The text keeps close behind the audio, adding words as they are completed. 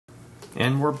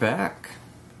And we're back.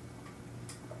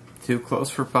 Too close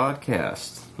for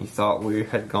podcast. You thought we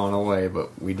had gone away,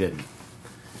 but we didn't.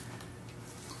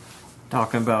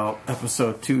 Talking about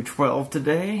episode 212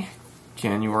 today,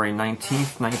 January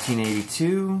 19th,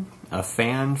 1982, A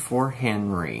Fan for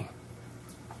Henry.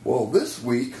 Well, this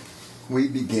week we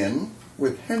begin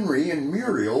with Henry and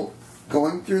Muriel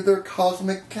going through their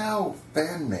Cosmic Cow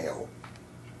fan mail.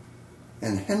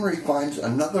 And Henry finds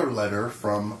another letter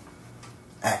from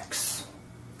X,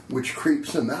 which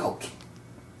creeps him out.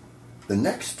 The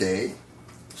next day,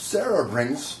 Sarah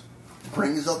brings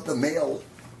up the mail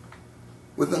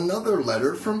with another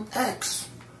letter from X,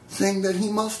 saying that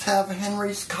he must have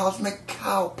Henry's Cosmic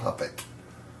Cow puppet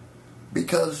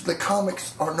because the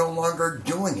comics are no longer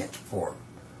doing it for him.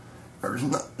 Or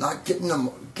not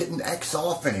getting X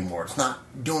off anymore. It's not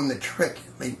doing the trick.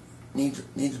 It needs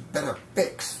a better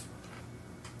fix.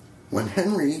 When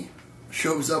Henry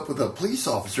shows up with a police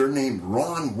officer named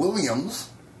Ron Williams,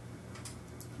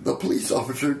 the police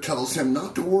officer tells him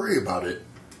not to worry about it,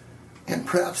 and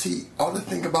perhaps he ought to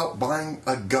think about buying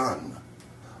a gun.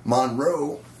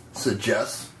 Monroe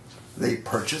suggests they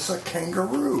purchase a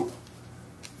kangaroo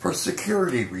for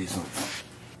security reasons.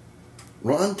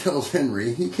 Ron tells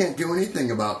Henry he can't do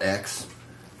anything about X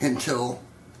until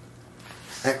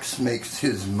X makes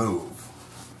his move.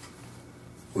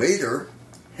 Later,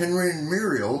 Henry and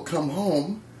Muriel come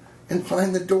home and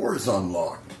find the doors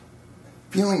unlocked.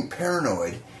 Feeling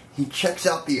paranoid, he checks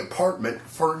out the apartment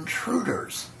for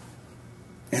intruders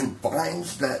and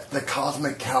finds that the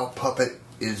Cosmic Cow puppet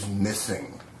is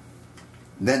missing.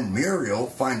 Then Muriel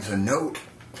finds a note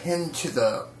pinned to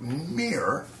the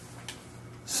mirror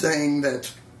saying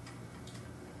that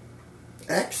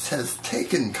X has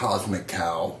taken Cosmic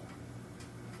Cow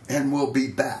and will be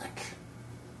back.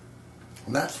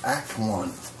 And that's Act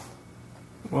 1.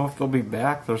 Well, if they'll be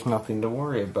back, there's nothing to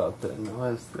worry about then, now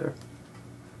is there?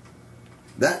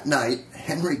 That night,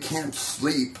 Henry can't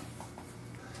sleep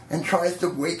and tries to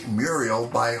wake Muriel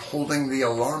by holding the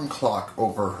alarm clock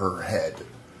over her head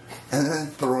and then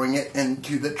throwing it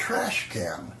into the trash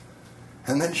can.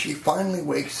 And then she finally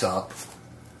wakes up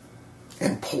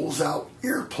and pulls out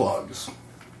earplugs.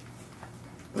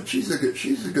 But she's a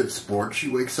good sport. She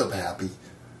wakes up happy.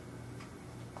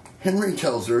 Henry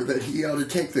tells her that he ought to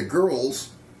take the girls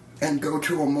and go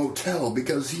to a motel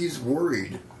because he's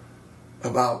worried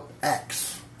about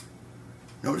X.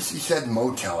 Notice he said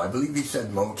motel. I believe he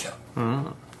said motel.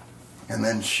 Mm-hmm. And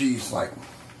then she's like,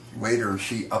 later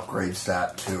she upgrades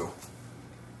that too.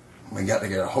 We got to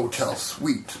get a hotel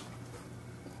suite.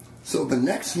 So the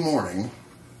next morning,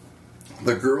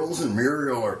 the girls and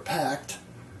Muriel are packed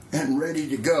and ready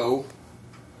to go.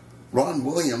 Ron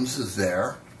Williams is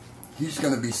there. He's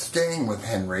going to be staying with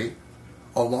Henry,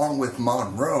 along with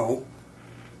Monroe,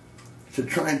 to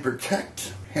try and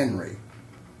protect Henry.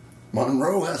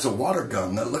 Monroe has a water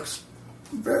gun that looks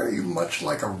very much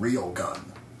like a real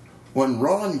gun. When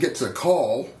Ron gets a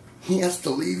call, he has to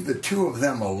leave the two of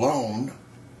them alone,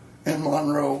 and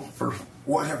Monroe, for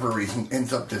whatever reason,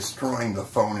 ends up destroying the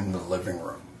phone in the living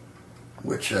room,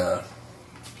 which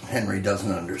Henry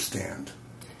doesn't understand.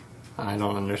 I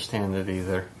don't understand it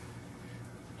either.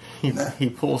 He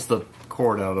pulls the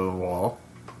cord out of the wall,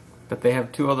 but they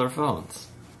have two other phones.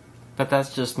 But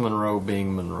that's just Monroe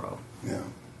being Monroe. Yeah.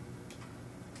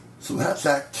 So that's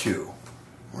Act 2.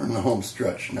 We're in the home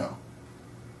stretch now.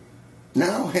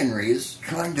 Now Henry is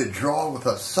trying to draw with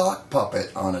a sock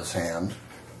puppet on his hand,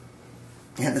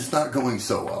 and it's not going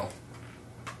so well.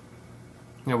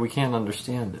 Yeah, we can't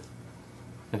understand it.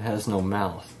 It has no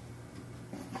mouth.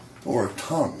 Or a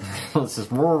tongue. It's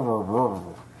just...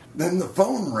 Then the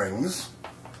phone rings,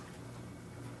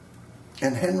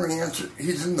 and Henry answers.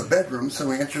 He's in the bedroom,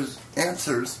 so he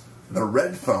answers the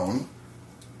red phone,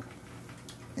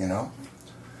 and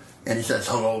he says,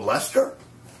 "Hello, Lester?"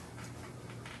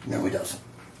 No, he doesn't.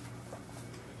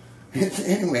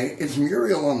 Anyway, it's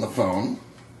Muriel on the phone,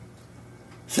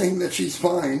 saying that she's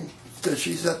fine, that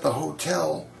she's at the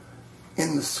hotel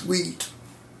in the suite,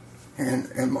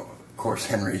 and of course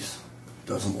Henry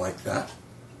doesn't like that.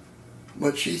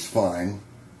 But she's fine.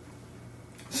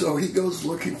 So he goes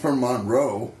looking for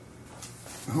Monroe,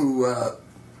 who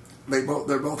they're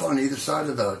both on either side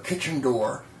of the kitchen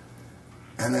door,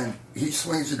 and then he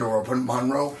swings the door open.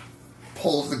 Monroe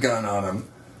pulls the gun on him,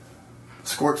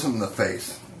 squirts him in the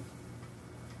face.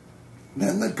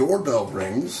 Then the doorbell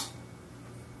rings,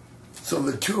 so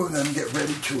the two of them get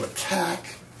ready to attack.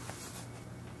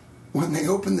 When they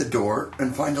open the door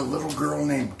and find a little girl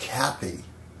named Kathy,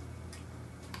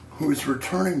 who is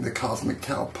returning the Cosmic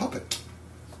Cow puppet.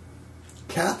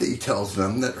 Kathy tells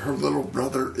them that her little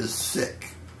brother is sick.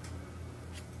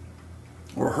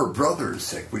 or her brother is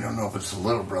sick. We don't know if it's a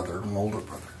little brother or an older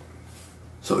brother.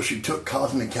 So she took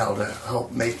Cosmic Cow to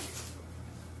help make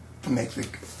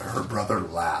her brother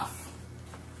laugh.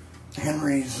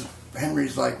 Henry's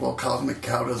like, well, Cosmic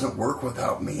Cow doesn't work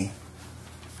without me.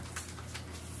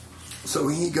 So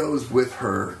he goes with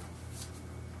her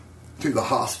to the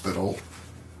hospital.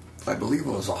 I believe it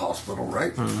was a hospital,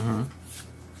 right? Mm-hmm.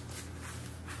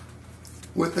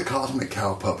 With the Cosmic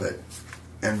Cow puppet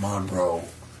and Monroe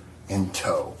in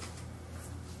tow.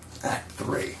 Act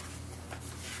 3.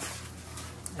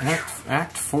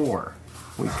 Act 4.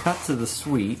 We cut to the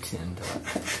suite, and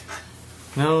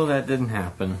no, that didn't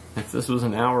happen. If this was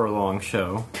an hour-long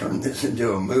show, Turn this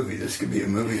into a movie. This could be a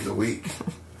movie of the week.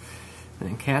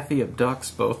 and Kathy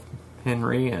abducts both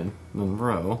Henry and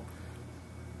Monroe,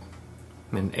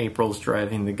 and April's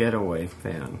driving the getaway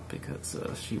van because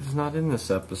she was not in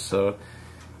this episode.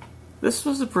 This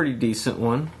was a pretty decent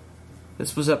one.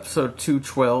 This was episode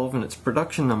 212, and its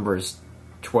production number is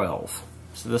 12.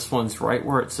 So this one's right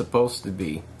where it's supposed to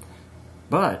be.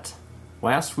 But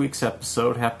last week's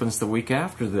episode happens the week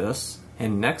after this,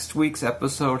 and next week's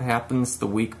episode happens the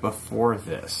week before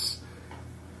this.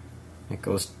 It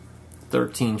goes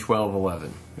 13, 12,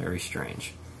 11. Very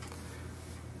strange.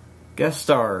 Guest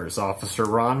stars Officer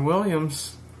Ron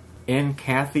Williams and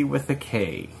Kathy with a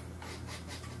K.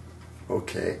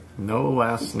 Okay. No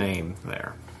last name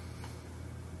there.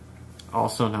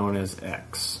 Also known as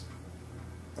X.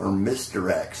 Or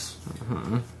Mr. X.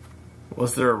 Mm-hmm.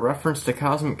 Was there a reference to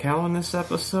Cosmic Cow in this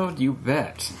episode? You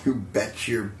bet. You bet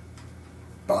your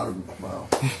bottom. Well,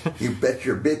 you bet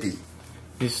your bibby.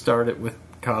 You started with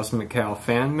Cosmic Cow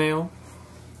fan mail.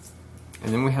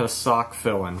 And then we had a sock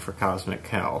fill-in for Cosmic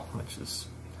Cow, which is...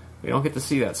 We don't get to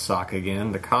see that sock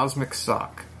again. The Cosmic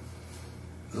Sock.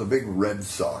 The big red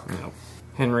sock. Yep.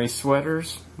 Henry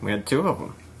sweaters. We had 2 of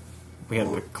them. We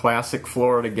had the classic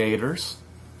Florida Gators.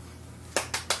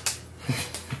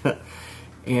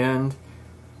 And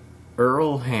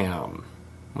Earlham,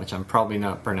 which I'm probably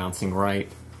not pronouncing right.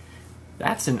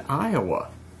 That's in Iowa,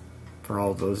 for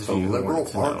all those of you who liberal want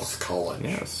to know. arts college.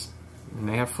 Yes. And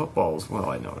they have football as well,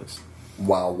 I noticed.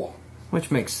 Wow.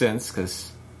 Which makes sense,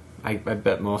 because I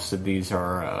bet most of these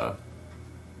are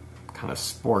kind of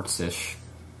sports-ish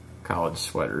college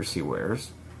sweaters he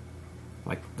wears.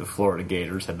 Like the Florida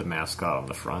Gators had the mascot on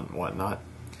the front and whatnot.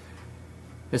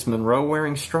 Is Monroe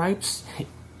wearing stripes?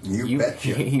 You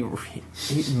betcha. He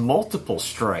multiple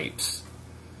stripes.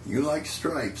 You like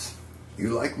stripes. You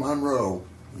like Monroe.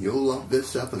 You'll love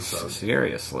this episode.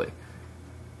 Seriously.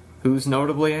 Who's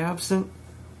notably absent?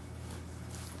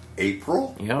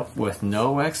 April? Yep, with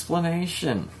no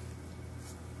explanation.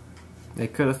 They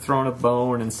could have thrown a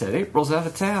bone and said, April's out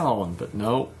of town, but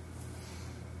nope.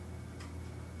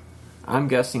 I'm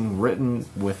guessing written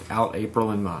without April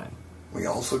in mind. We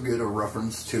also get a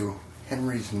reference to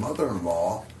Henry's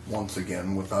mother-in-law, once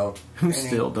again, without Who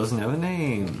still doesn't have a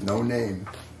name. No name.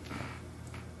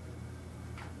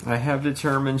 I have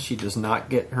determined she does not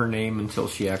get her name until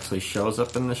she actually shows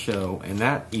up in the show, and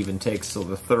that even takes till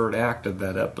the 3rd act of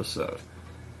that episode.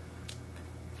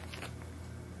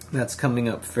 That's coming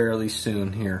up fairly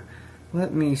soon here.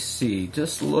 Let me see,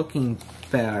 just looking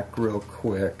back real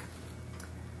quick.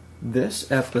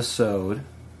 This episode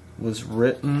was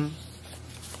written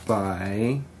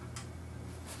by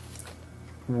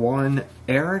one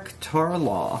Eric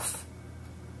Tarloff,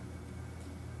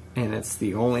 and it's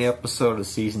the only episode of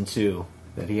season 2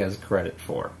 that he has credit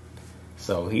for.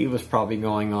 So he was probably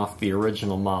going off the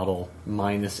original model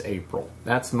minus April.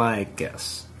 That's my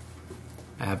guess.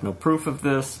 I have no proof of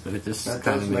this, but it just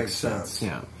kind of makes sense.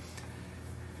 Yeah.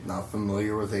 Not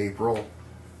familiar with April.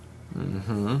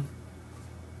 Mm-hmm.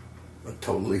 But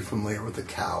totally familiar with the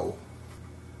cow.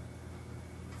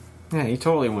 Yeah, he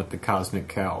totally went the Cosmic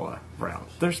Cow route.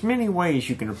 There's many ways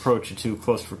you can approach a Too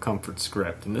Close for Comfort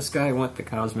script, and this guy went the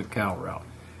Cosmic Cow route.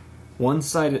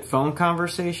 One-sided phone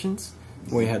conversations.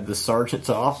 We had the sergeant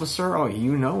to officer. Oh,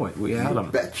 you know it. We had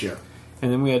them. Betcha.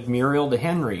 And then we had Muriel to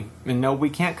Henry. And no, we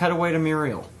can't cut away to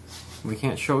Muriel. We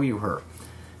can't show you her.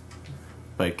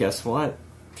 But guess what?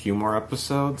 A few more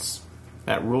episodes,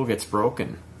 that rule gets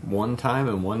broken. One time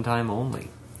and one time only.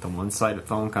 The one-sided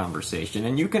phone conversation.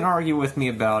 And you can argue with me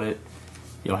about it.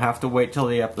 You'll have to wait till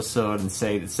the episode and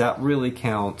say, does that really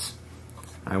count?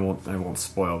 I won't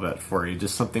spoil that for you.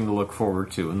 Just something to look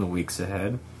forward to in the weeks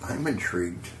ahead. I'm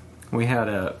intrigued. We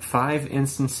had 5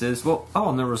 instances. Well,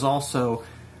 and there was also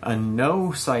a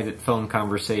no-sided phone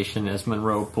conversation as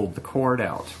Monroe pulled the cord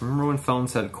out. Remember when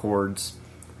phones had cords?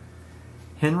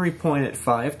 Henry pointed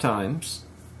 5 times.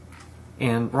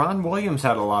 And Ron Williams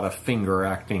had a lot of finger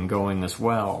acting going as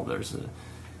well. There's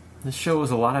This show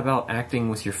was a lot about acting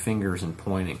with your fingers and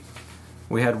pointing.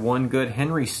 We had one good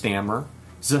Henry stammer.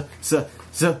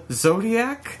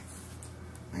 Zodiac?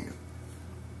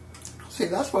 See,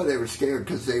 that's why they were scared,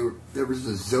 because there was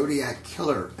a Zodiac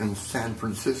killer in San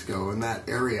Francisco, in that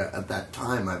area at that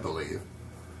time, I believe.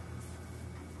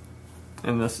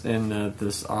 And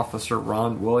this officer,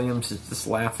 Ron Williams, is just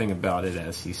laughing about it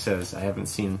as he says, I haven't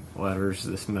seen letters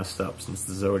this messed up since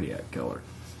the Zodiac killer.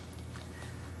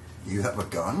 You have a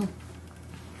gun?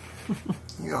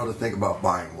 You ought to think about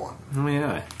buying one. Oh,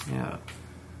 yeah.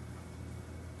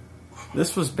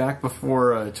 This was back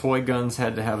before toy guns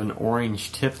had to have an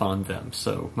orange tip on them,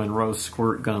 so Monroe's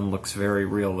squirt gun looks very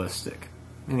realistic.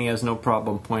 And he has no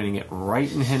problem pointing it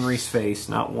right in Henry's face,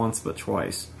 not once but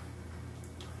twice.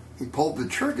 He pulled the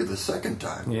trigger the second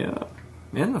time. Yeah,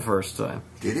 and the first time.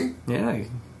 Did he? Yeah. He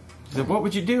said, what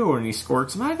would you do? And he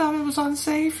squirts him. I thought it was on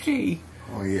safety.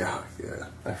 Oh, yeah.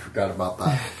 I forgot about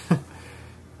that.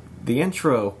 The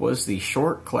intro was the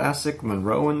short, classic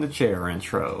Monroe in the chair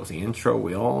intro. The intro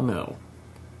we all know.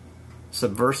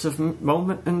 Subversive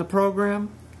moment in the program?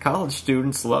 College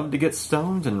students love to get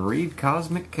stoned and read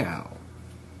Cosmic Cow.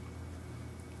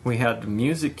 We had the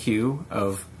music cue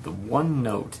of the one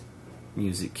note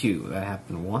music cue. That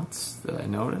happened once that I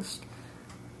noticed.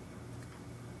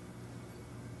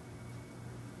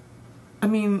 I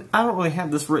mean, I don't really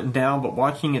have this written down, but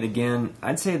watching it again,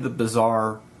 I'd say the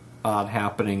bizarre odd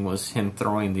happening was him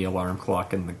throwing the alarm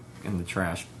clock in the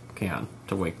trash can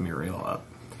to wake Muriel up.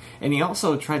 And he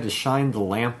also tried to shine the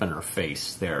lamp in her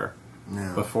face there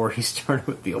before he started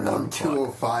with the alarm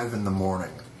clock. 2:05 in the morning.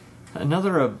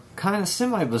 Another kind of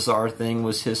semi-bizarre thing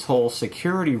was his whole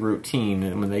security routine.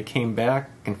 And when they came back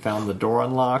and found the door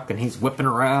unlocked, and he's whipping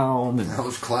around and that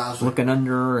was classic. Looking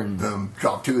under and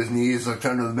dropped to his knees, looked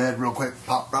under the bed real quick,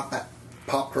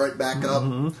 popped right back up,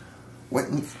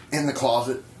 went in the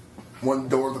closet. One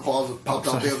door of the closet popped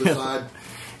out the other side.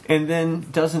 And then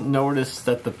doesn't notice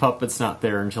that the puppet's not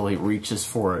there until he reaches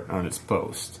for it on its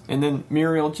post. And then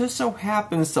Muriel just so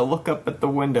happens to look up at the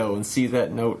window and see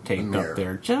that note taped up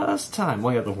there. Just time.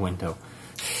 Way out the window.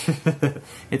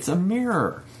 It's a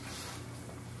mirror.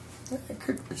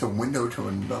 It's a window to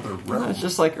another realm. It's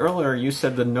just like earlier you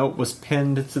said the note was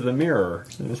pinned to the mirror.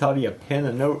 How do you pin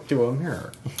a note to a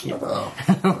mirror? With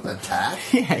a tack?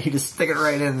 Yeah, you just stick it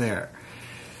right in there.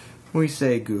 We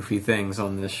say goofy things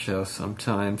on this show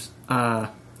sometimes. And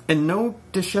no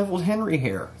disheveled Henry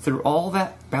hair. Through all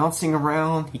that bouncing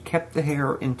around, he kept the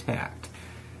hair intact.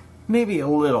 Maybe a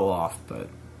little off, but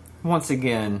once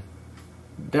again,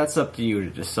 that's up to you to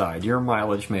decide. Your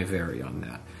mileage may vary on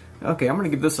that. Okay, I'm going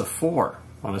to give this a 4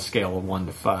 on a scale of 1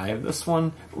 to 5. This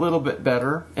one, a little bit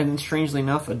better, and strangely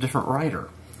enough, a different writer.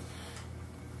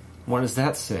 What does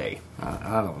that say?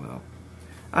 I don't know.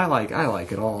 I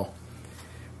like it all.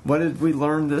 What did we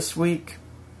learn this week?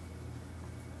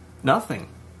 Nothing.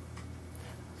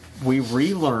 We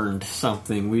relearned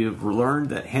something. We learned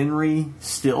that Henry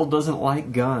still doesn't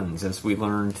like guns, as we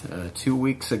learned 2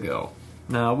 weeks ago.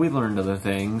 Now, we learned other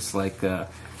things like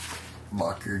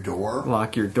lock your door.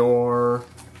 Lock your door.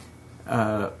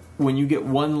 When you get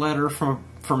one letter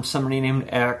from somebody named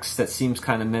X that seems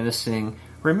kind of menacing,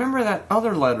 remember that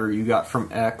other letter you got from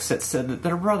X that said that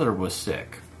their brother was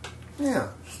sick. Yeah,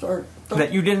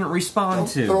 that you didn't respond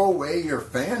to. Don't throw away your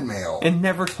fan mail. And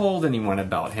never told anyone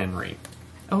about Henry.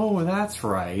 Oh, that's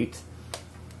right.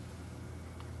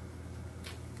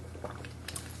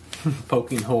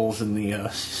 Poking holes in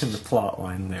the plot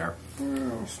line there.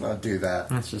 Let's not do that.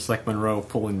 That's just like Monroe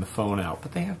pulling the phone out.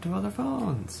 But they have 2 other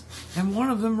phones. And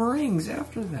one of them rings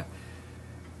after that.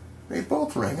 They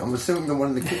both ring. I'm assuming the one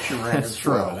in the kitchen rang as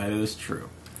well. That's true. That is true.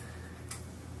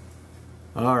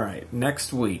 Alright,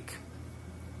 next week.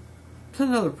 It's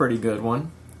another pretty good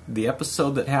one. The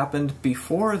episode that happened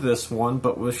before this one,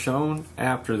 but was shown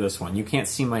after this one. You can't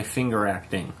see my finger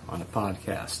acting on a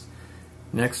podcast.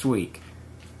 Next week,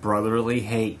 Brotherly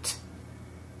Hate.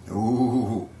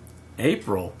 Ooh.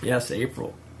 April. Yes,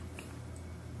 April.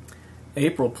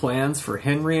 April plans for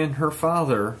Henry and her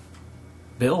father,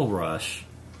 Bill Rush,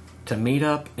 to meet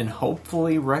up and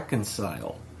hopefully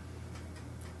reconcile.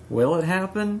 Will it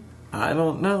happen? I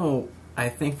don't know. I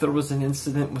think there was an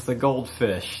incident with a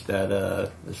goldfish that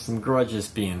there's some grudges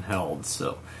being held,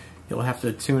 so you'll have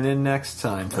to tune in next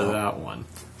time for that one.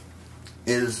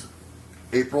 Is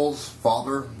April's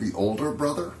father the older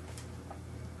brother?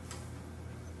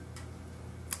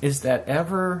 Is that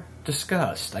ever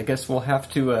discussed? I guess we'll have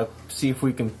to see if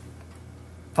we can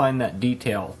find that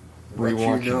detail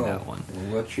rewatching that one.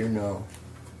 We'll let you know.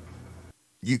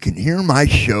 You can hear my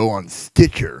show on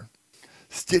Stitcher.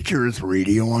 Stitcher is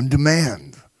radio on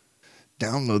demand.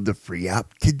 download the free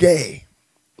app today.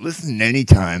 Listen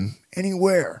anytime,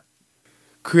 anywhere.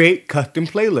 Create custom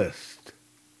playlists.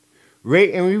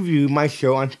 Rate and review my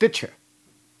show on Stitcher.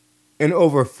 And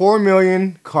over 4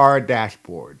 million car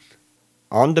dashboards.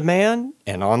 On demand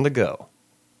and on the go.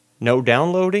 No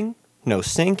downloading, no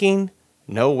syncing,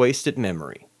 no wasted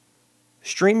memory.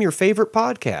 Stream your favorite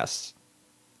podcasts.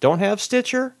 Don't have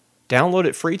Stitcher? Download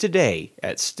it free today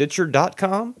at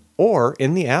Stitcher.com or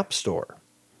in the App Store.